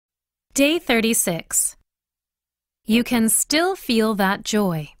Day 36. You can still feel that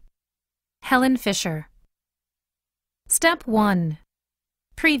joy. Helen Fisher. Step 1.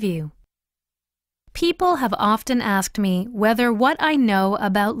 Preview. People have often asked me whether what I know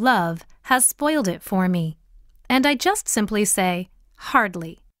about love has spoiled it for me, and I just simply say,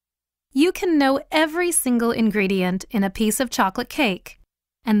 hardly. You can know every single ingredient in a piece of chocolate cake,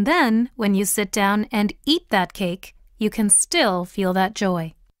 and then when you sit down and eat that cake, you can still feel that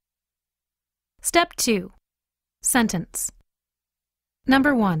joy. Step 2. Sentence.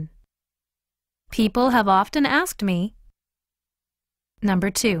 Number 1. People have often asked me. Number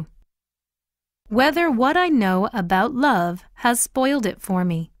 2. Whether what I know about love has spoiled it for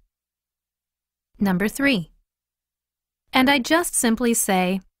me. Number 3. And I just simply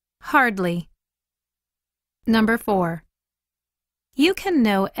say, hardly. Number 4. You can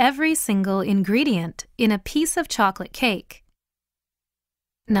know every single ingredient in a piece of chocolate cake.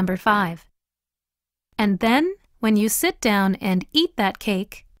 Number 5. And then, when you sit down and eat that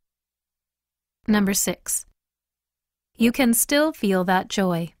cake. Number 6. You can still feel that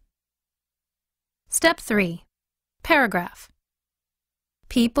joy. Step 3. Paragraph.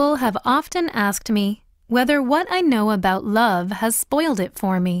 People have often asked me whether what I know about love has spoiled it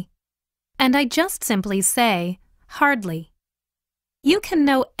for me, and I just simply say, hardly. You can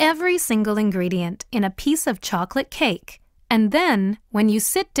know every single ingredient in a piece of chocolate cake, and then, when you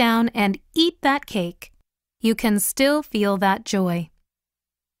sit down and eat that cake, you can still feel that joy.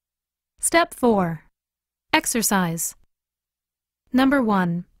 Step 4. Exercise. Number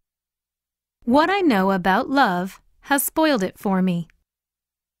 1. What I know about love has spoiled it for me.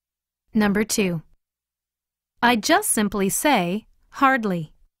 Number 2. I just simply say,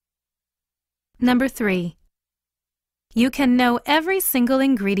 hardly. Number 3. You can know every single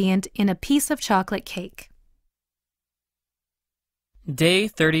ingredient in a piece of chocolate cake. Day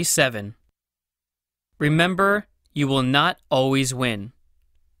 37. Remember, you will not always win.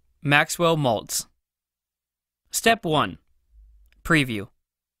 Maxwell Maltz. Step 1. Preview.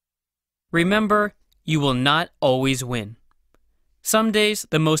 Remember, you will not always win. Some days,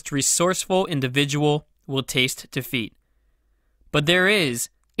 the most resourceful individual will taste defeat. But there is,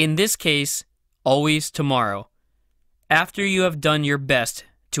 in this case, always tomorrow, after you have done your best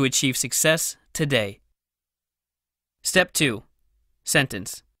to achieve success today. Step 2.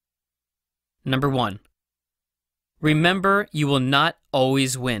 Sentence. Number 1. Remember, you will not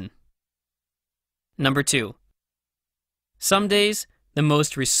always win. Number 2. Some days, the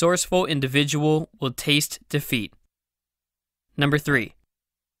most resourceful individual will taste defeat. Number 3.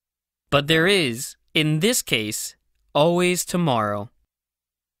 But there is, in this case, always tomorrow.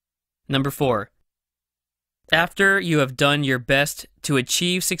 Number 4. After you have done your best to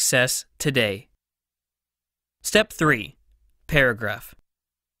achieve success today. Step 3. Paragraph.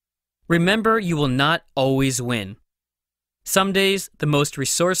 Remember, you will not always win. Some days, the most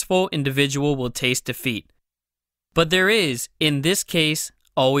resourceful individual will taste defeat. But there is, in this case,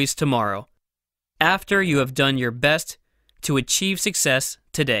 always tomorrow, after you have done your best to achieve success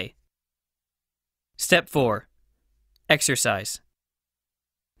today. Step 4. Exercise.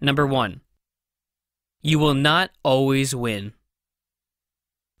 Number 1. You will not always win.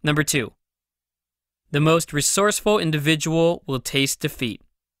 Number 2. The most resourceful individual will taste defeat.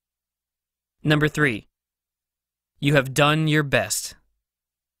 Number 3. You have done your best.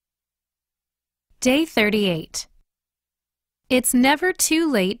 Day 38. It's never too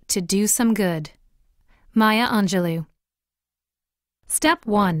late to do some good. Maya Angelou. Step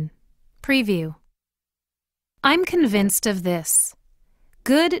 1. Preview. I'm convinced of this.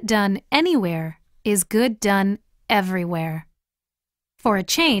 Good done anywhere is good done everywhere. For a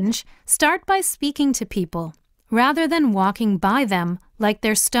change, start by speaking to people, rather than walking by them like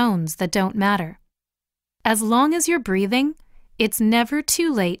they're stones that don't matter. As long as you're breathing, it's never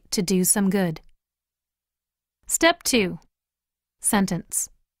too late to do some good. Step 2. Sentence.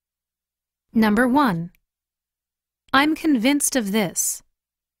 Number 1. I'm convinced of this.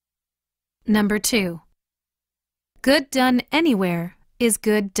 Number 2. Good done anywhere is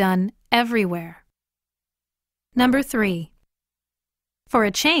good done everywhere. Number 3. For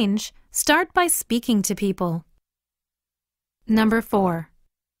a change, start by speaking to people. Number 4.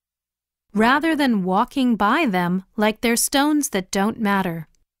 Rather than walking by them like they're stones that don't matter.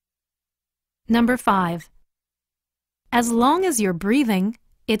 Number 5. As long as you're breathing,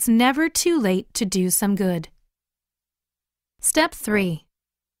 it's never too late to do some good. Step 3.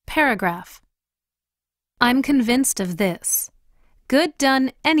 Paragraph. I'm convinced of this. Good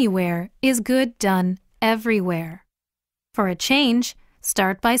done anywhere is good done everywhere. For a change,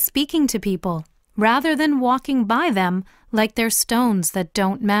 start by speaking to people, rather than walking by them like they're stones that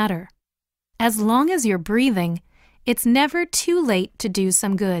don't matter. as long as you're breathing, it's never too late to do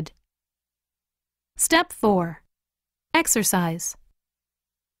some good. Step 4. Exercise.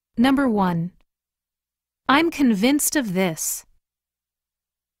 Number 1. I'm convinced of this.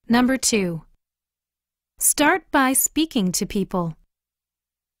 Number 2. Start by speaking to people.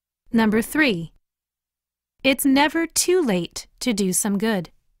 Number 3. It's never too late to do some good.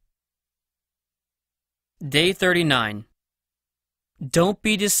 Day 39. Don't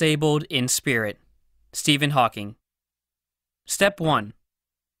be disabled in spirit. Stephen Hawking. Step 1.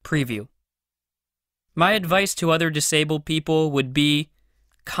 Preview. My advice to other disabled people would be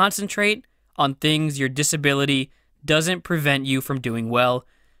concentrate on things your disability doesn't prevent you from doing well,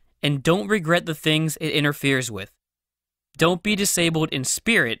 and don't regret the things it interferes with. Don't be disabled in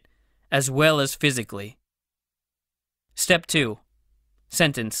spirit as well as physically. Step 2.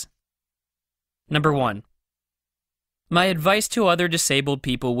 Sentence. Number 1. My advice to other disabled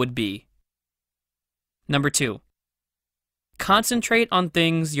people would be. Number 2. Concentrate on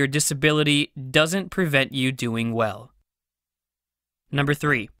things your disability doesn't prevent you doing well. Number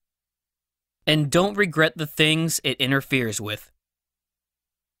 3. And don't regret the things it interferes with.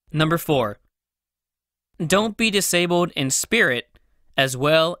 Number 4. Don't be disabled in spirit as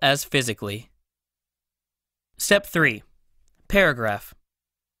well as physically. Step 3. Paragraph.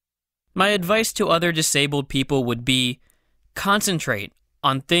 My advice to other disabled people would be concentrate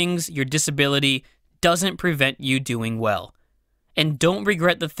on things your disability doesn't prevent you doing well, and don't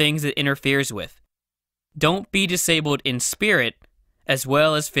regret the things it interferes with. Don't be disabled in spirit as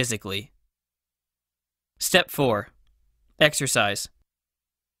well as physically. Step 4. Exercise.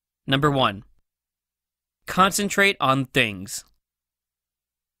 Number 1. Concentrate on things.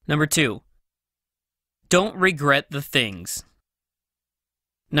 Number 2. Don't regret the things.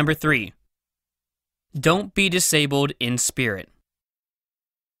 Number 3. Don't be disabled in spirit.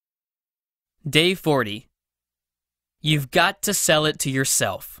 Day 40. You've got to sell it to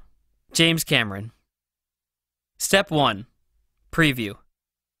yourself. James Cameron. Step 1. Preview.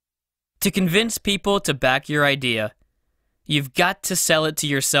 To convince people to back your idea, you've got to sell it to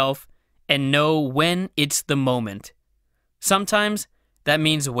yourself and know when it's the moment. Sometimes that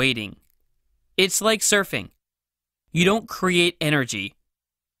means waiting. It's like surfing. You don't create energy.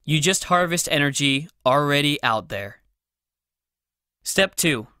 You just harvest energy already out there. Step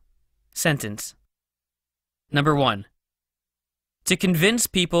 2. Sentence. Number 1. To convince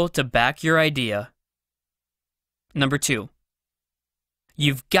people to back your idea. Number 2.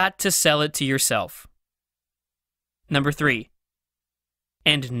 You've got to sell it to yourself. Number 3.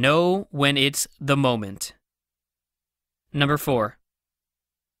 And know when it's the moment. Number 4.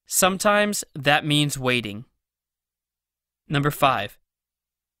 Sometimes that means waiting. Number 5.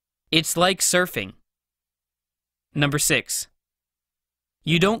 It's like surfing. Number 6.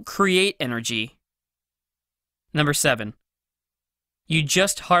 You don't create energy. Number 7. You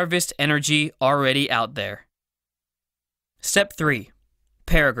just harvest energy already out there. Step 3.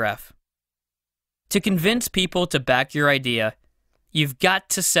 Paragraph. To convince people to back your idea, you've got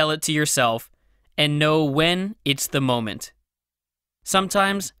to sell it to yourself and know when it's the moment.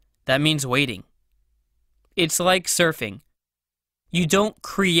 Sometimes that means waiting. It's like surfing. You don't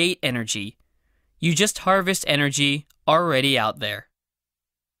create energy. You just harvest energy already out there.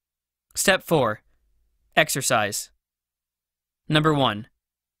 Step 4. Exercise. Number 1.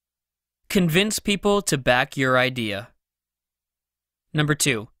 Convince people to back your idea. Number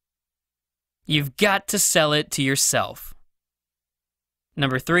 2. You've got to sell it to yourself.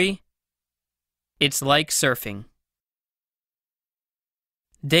 Number 3. It's like surfing.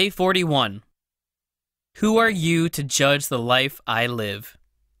 Day 41. Who are you to judge the life I live?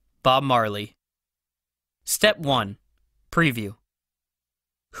 Bob Marley. Step 1. Preview.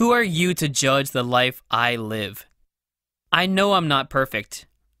 Who are you to judge the life I live? I know I'm not perfect,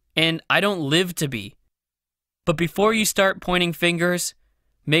 and I don't live to be. But before you start pointing fingers,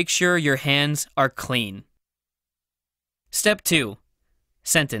 make sure your hands are clean. Step 2.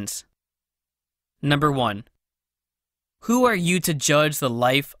 Sentence. Number 1. Who are you to judge the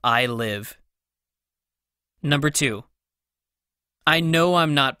life I live? Number 2. I know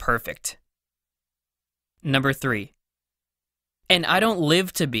I'm not perfect. Number 3. And I don't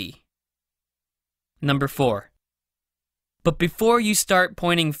live to be. Number 4. But before you start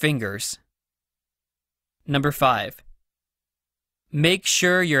pointing fingers. Number 5. Make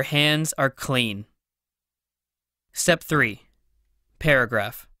sure your hands are clean. Step 3.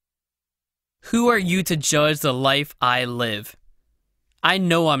 Paragraph. Who are you to judge the life I live? I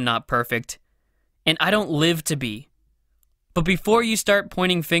know I'm not perfect, and I don't live to be. But before you start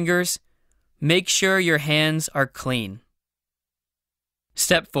pointing fingers, make sure your hands are clean.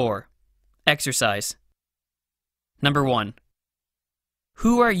 Step 4. Exercise. Number 1.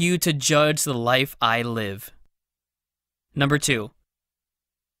 Who are you to judge the life I live? Number 2.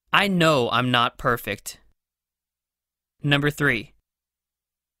 I know I'm not perfect. Number 3.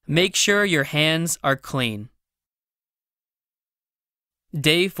 Make sure your hands are clean.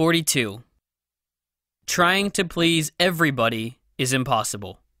 Day 42. Trying to please everybody is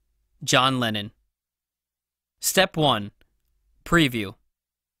impossible. John Lennon. Step 1. Preview.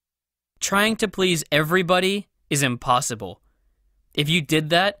 Trying to please everybody is impossible. If you did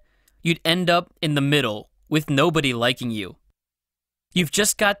that, you'd end up in the middle with nobody liking you. You've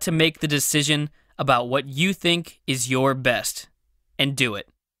just got to make the decision about what you think is your best and do it.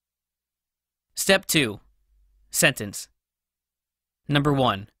 Step 2. Sentence. Number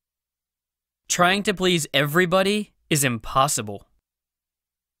 1. Trying to please everybody is impossible.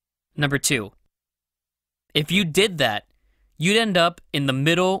 Number 2. If you did that, you'd end up in the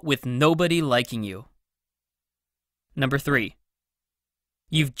middle with nobody liking you. Number 3.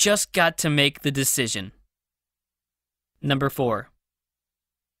 You've just got to make the decision. Number 4.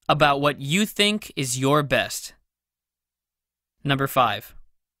 About what you think is your best. Number 5.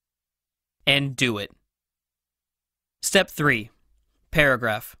 And do it. Step 3.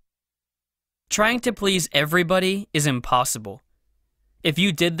 Paragraph. Trying to please everybody is impossible. If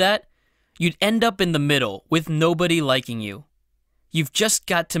you did that, you'd end up in the middle with nobody liking you. You've just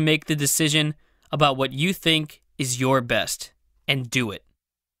got to make the decision about what you think is your best and do it.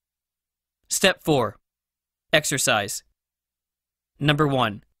 Step 4. Exercise. Number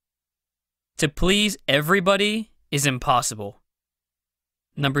 1. To please everybody is impossible.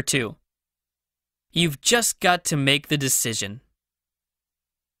 Number 2. You've just got to make the decision.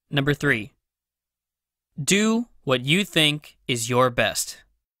 Number 3. Do what you think is your best.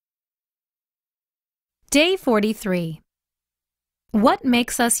 Day 43. What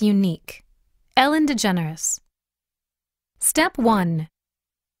makes us unique? Ellen DeGeneres. Step 1.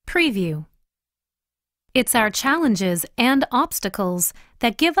 Preview. It's our challenges and obstacles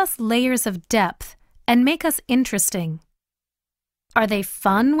that give us layers of depth and make us interesting. Are they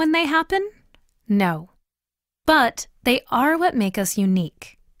fun when they happen? No. But they are what make us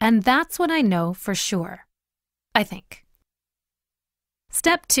unique, and that's what I know for sure. I think.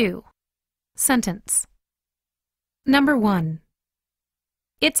 Step 2. Sentence. Number 1.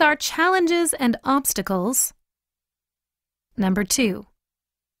 It's our challenges and obstacles. Number 2.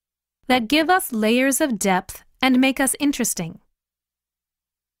 That give us layers of depth and make us interesting.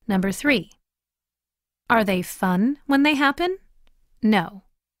 Number 3. Are they fun when they happen? No.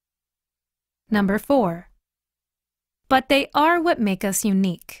 Number 4. But they are what make us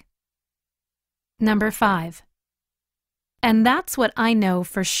unique. Number 5. And that's what I know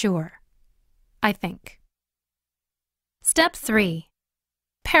for sure. I think. Step 3.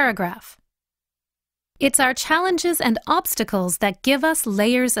 Paragraph. It's our challenges and obstacles that give us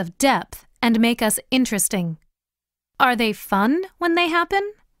layers of depth and make us interesting. Are they fun when they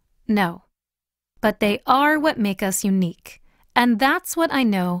happen? No. But they are what make us unique, and that's what I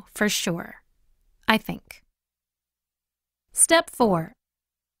know for sure. I think. Step 4.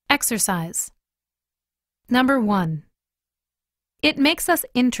 Exercise. Number 1. It makes us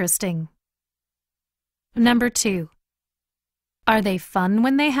interesting. Number 2. Are they fun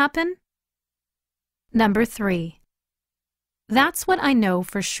when they happen? Number 3. That's what I know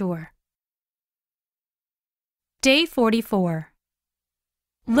for sure. Day 44.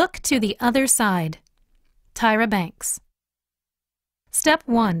 Look to the other side. Tyra Banks. Step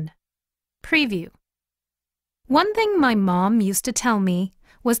 1. Preview. One thing my mom used to tell me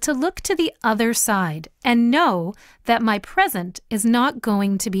was to look to the other side and know that my present is not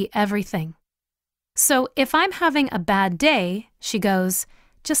going to be everything. So if I'm having a bad day, she goes,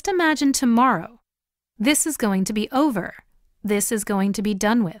 just imagine tomorrow. This is going to be over. This is going to be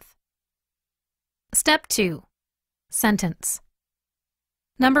done with. Step 2. Sentence.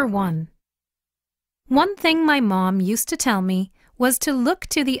 Number 1. One thing my mom used to tell me was to look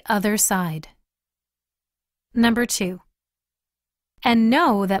to the other side. Number 2. And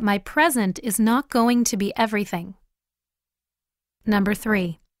know that my present is not going to be everything. Number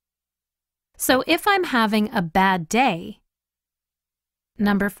 3. So if I'm having a bad day.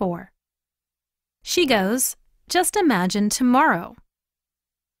 Number 4. She goes, just imagine tomorrow.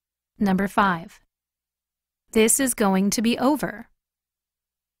 Number 5. This is going to be over.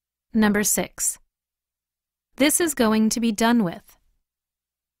 Number 6. This is going to be done with.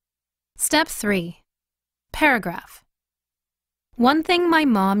 Step 3. Paragraph. One thing my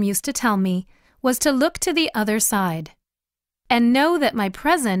mom used to tell me was to look to the other side and know that my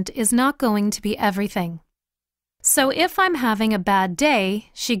present is not going to be everything. So if I'm having a bad day,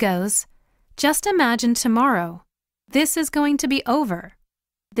 she goes, Just imagine tomorrow. This is going to be over.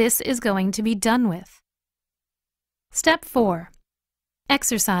 This is going to be done with. Step 4.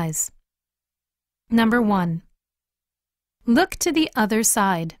 Exercise. Number 1. Look to the other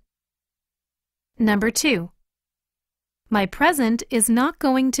side. Number 2. My present is not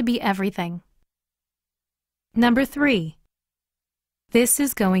going to be everything. Number 3. This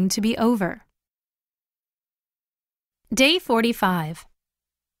is going to be over. Day 45.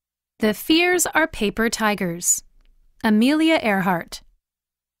 The fears are paper tigers. Amelia Earhart.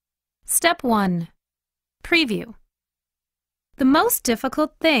 Step 1. Preview. The most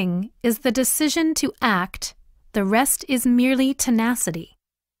difficult thing is the decision to act. The rest is merely tenacity.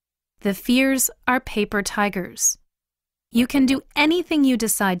 The fears are paper tigers. You can do anything you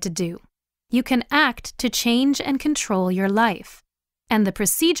decide to do. You can act to change and control your life. And the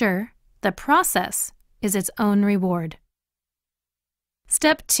procedure, the process, is its own reward.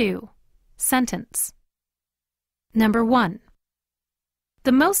 Step 2. Sentence. Number 1.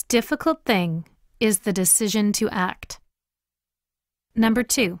 The most difficult thing is the decision to act. Number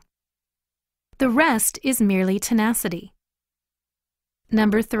 2. The rest is merely tenacity.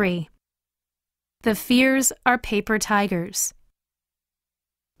 Number 3. The fears are paper tigers.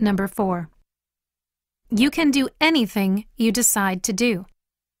 Number 4. You can do anything you decide to do.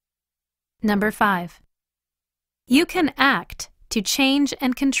 Number 5. You can act to change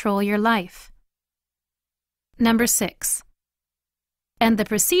and control your life. Number 6. And the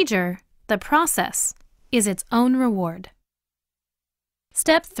procedure, the process, is its own reward.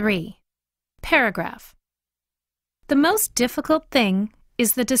 Step 3. Paragraph. The most difficult thing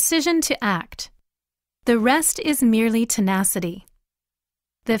is the decision to act. The rest is merely tenacity.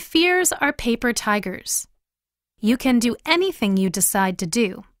 The fears are paper tigers. You can do anything you decide to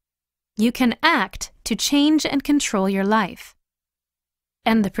do. You can act to change and control your life.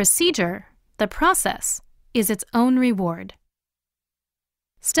 And the procedure, the process, is its own reward.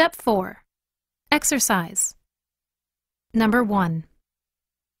 Step 4. Exercise. Number 1.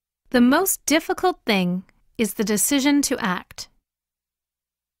 The most difficult thing is the decision to act.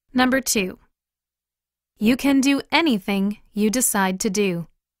 Number 2. You can do anything you decide to do.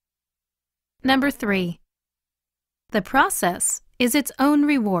 Number 3. The process is its own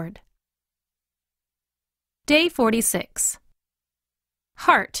reward. Day 46.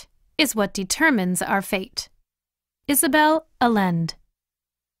 Heart is what determines our fate. Isabel Allende.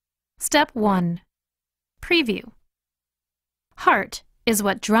 Step 1. Preview. Heart is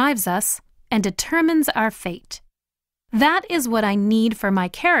what drives us and determines our fate. That is what I need for my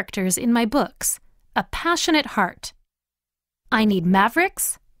characters in my books, a passionate heart. I need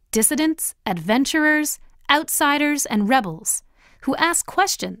mavericks, dissidents, adventurers, outsiders, and rebels who ask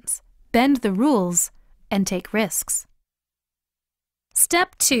questions, bend the rules, and take risks.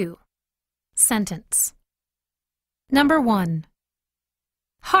 Step 2. Sentence. Number 1.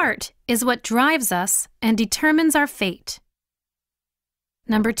 Heart is what drives us and determines our fate.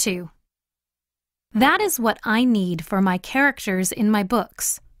 Number 2. That is what I need for my characters in my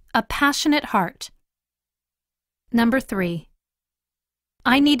books, a passionate heart. Number 3.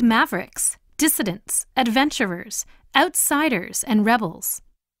 I need mavericks, dissidents, adventurers, outsiders, and rebels.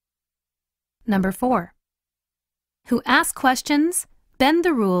 Number 4. Who ask questions, bend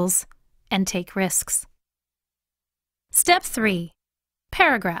the rules, and take risks. Step 3.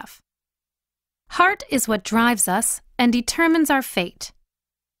 Paragraph. Heart is what drives us and determines our fate.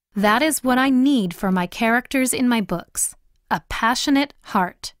 That is what I need for my characters in my books, a passionate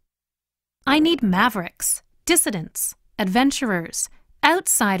heart. I need mavericks, dissidents, adventurers,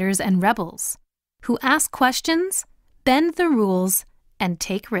 outsiders, and rebels who ask questions, bend the rules, and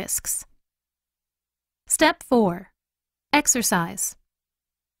take risks. Step 4. Exercise.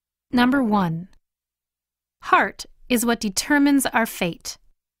 Number 1. Heart is what determines our fate.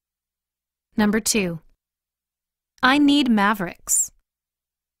 Number 2. I need mavericks.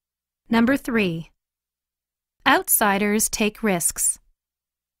 Number 3. Outsiders take risks.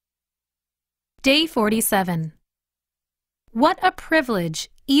 Day 47. What a privilege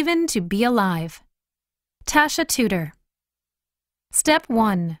even to be alive. Tasha Tudor. Step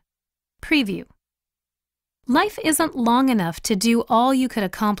 1. Preview. Life isn't long enough to do all you could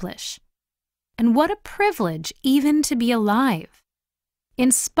accomplish. And what a privilege even to be alive.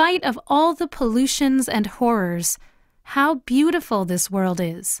 In spite of all the pollutions and horrors, how beautiful this world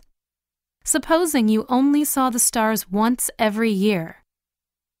is. Supposing you only saw the stars once every year.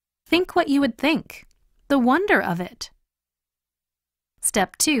 Think what you would think, the wonder of it.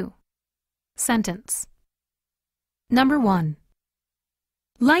 Step 2. Sentence. Number 1.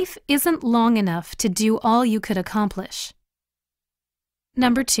 Life isn't long enough to do all you could accomplish.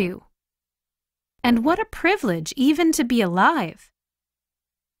 Number 2. And what a privilege even to be alive.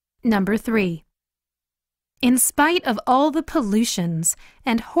 Number 3. In spite of all the pollutions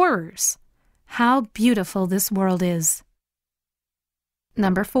and horrors, how beautiful this world is.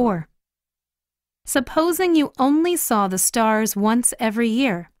 Number 4. Supposing you only saw the stars once every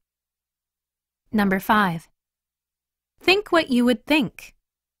year. Number 5. Think what you would think.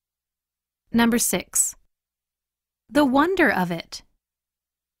 Number 6. The wonder of it.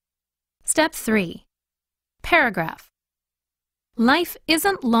 Step 3. Paragraph. Life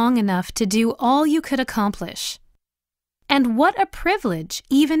isn't long enough to do all you could accomplish. And what a privilege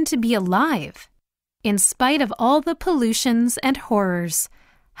even to be alive. In spite of all the pollutions and horrors,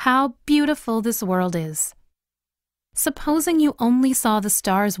 how beautiful this world is. Supposing you only saw the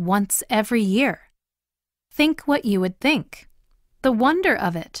stars once every year. Think what you would think. The wonder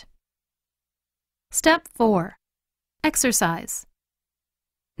of it. Step 4. Exercise.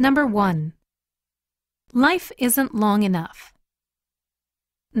 Number 1. Life isn't long enough.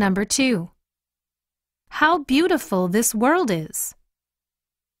 Number 2. How beautiful this world is.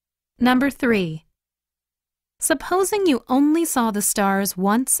 Number 3. Supposing you only saw the stars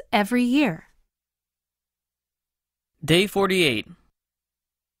once every year. Day 48.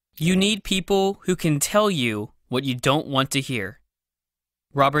 You need people who can tell you what you don't want to hear.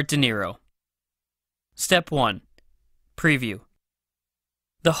 Robert De Niro. Step 1. Preview.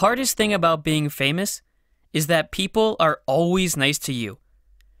 The hardest thing about being famous is that people are always nice to you.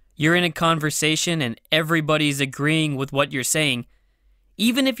 You're in a conversation and everybody's agreeing with what you're saying,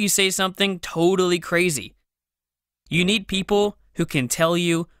 even if you say something totally crazy. You need people who can tell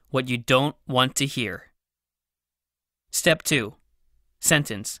you what you don't want to hear. Step 2.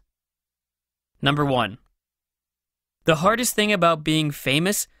 Sentence. Number 1. The hardest thing about being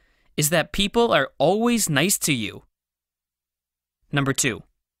famous is that people are always nice to you. Number 2.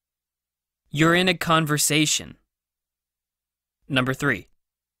 You're in a conversation. Number 3.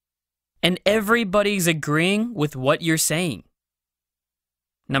 And everybody's agreeing with what you're saying.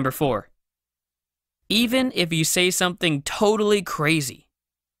 Number 4. Even if you say something totally crazy.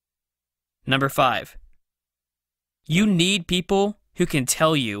 Number 5. You need people who can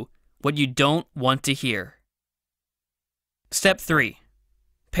tell you what you don't want to hear. Step 3.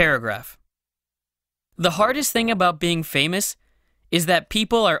 Paragraph. The hardest thing about being famous is that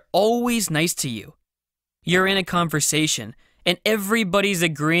people are always nice to you. You're in a conversation and everybody's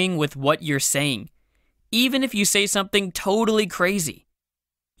agreeing with what you're saying, even if you say something totally crazy.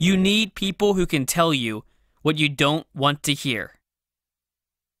 You need people who can tell you what you don't want to hear.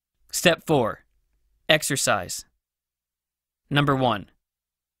 Step 4. Exercise. Number 1.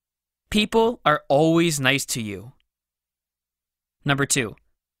 People are always nice to you. Number 2.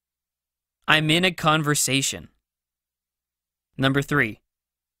 I'm in a conversation. Number 3.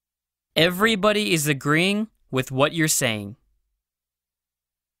 Everybody is agreeing with what you're saying.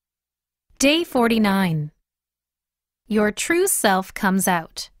 Day 49. Your true self comes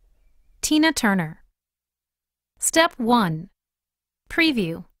out. Tina Turner. Step 1.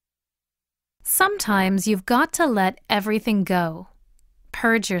 Preview. Sometimes you've got to let everything go.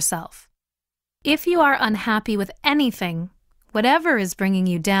 Purge yourself. If you are unhappy with anything, whatever is bringing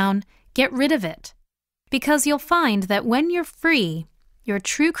you down, get rid of it. Because you'll find that when you're free, your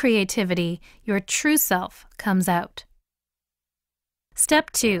true creativity, your true self comes out. Step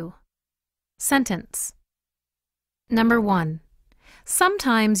 2. Sentence. Number 1.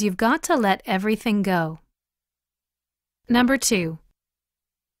 Sometimes you've got to let everything go. Number 2.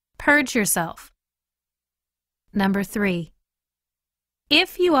 Purge yourself. Number 3.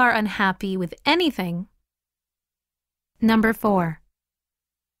 If you are unhappy with anything. Number 4.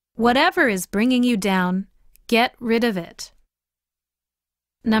 Whatever is bringing you down, get rid of it.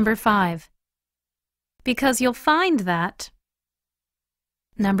 Number 5. Because you'll find that.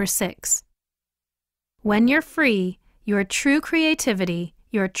 Number 6. When you're free, your true creativity,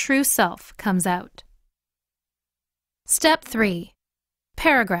 your true self comes out. Step 3.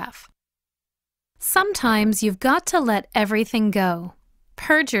 Paragraph. Sometimes you've got to let everything go.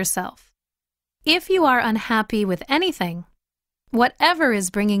 Purge yourself. If you are unhappy with anything, whatever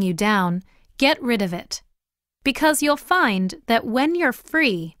is bringing you down, get rid of it. Because you'll find that when you're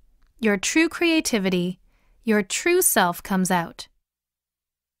free, your true creativity, your true self comes out.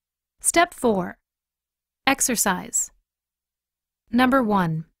 Step 4. Exercise. Number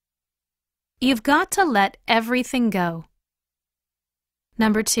 1. You've got to let everything go.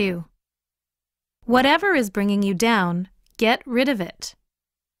 Number 2. Whatever is bringing you down, get rid of it.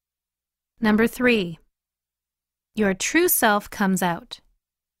 Number 3. Your true self comes out.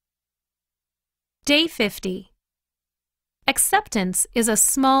 Day 50. Acceptance is a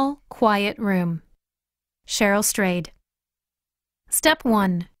small, quiet room. Cheryl Strayed. Step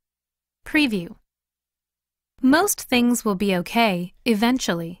 1. Preview. Most things will be okay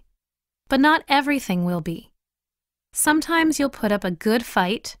eventually, but not everything will be. Sometimes you'll put up a good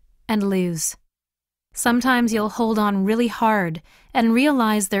fight and lose. Sometimes you'll hold on really hard and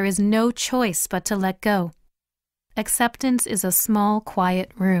realize there is no choice but to let go. Acceptance is a small,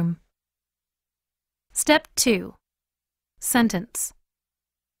 quiet room. Step 2. Sentence.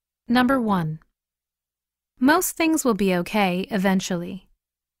 Number 1. Most things will be okay eventually,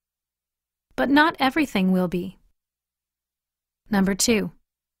 but not everything will be. Number 2.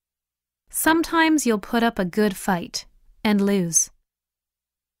 Sometimes you'll put up a good fight and lose.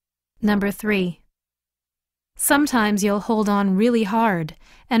 Number 3. Sometimes you'll hold on really hard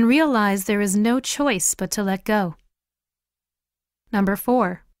and realize there is no choice but to let go. Number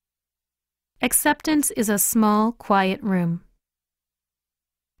 4. Acceptance is a small, quiet room.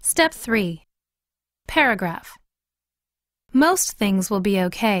 Step 3. Paragraph. Most things will be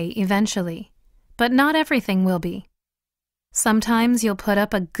okay eventually, but not everything will be. Sometimes you'll put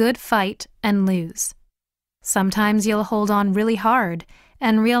up a good fight and lose. Sometimes you'll hold on really hard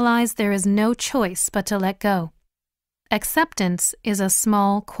and realize there is no choice but to let go. Acceptance is a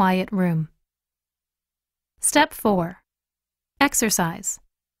small, quiet room. Step 4. Exercise.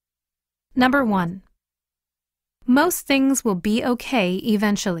 Number 1. Most things will be okay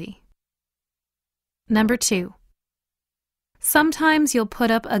eventually. Number 2. Sometimes you'll put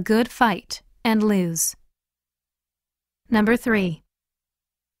up a good fight and lose. Number 3.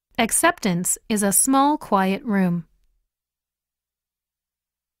 Acceptance is a small, quiet room.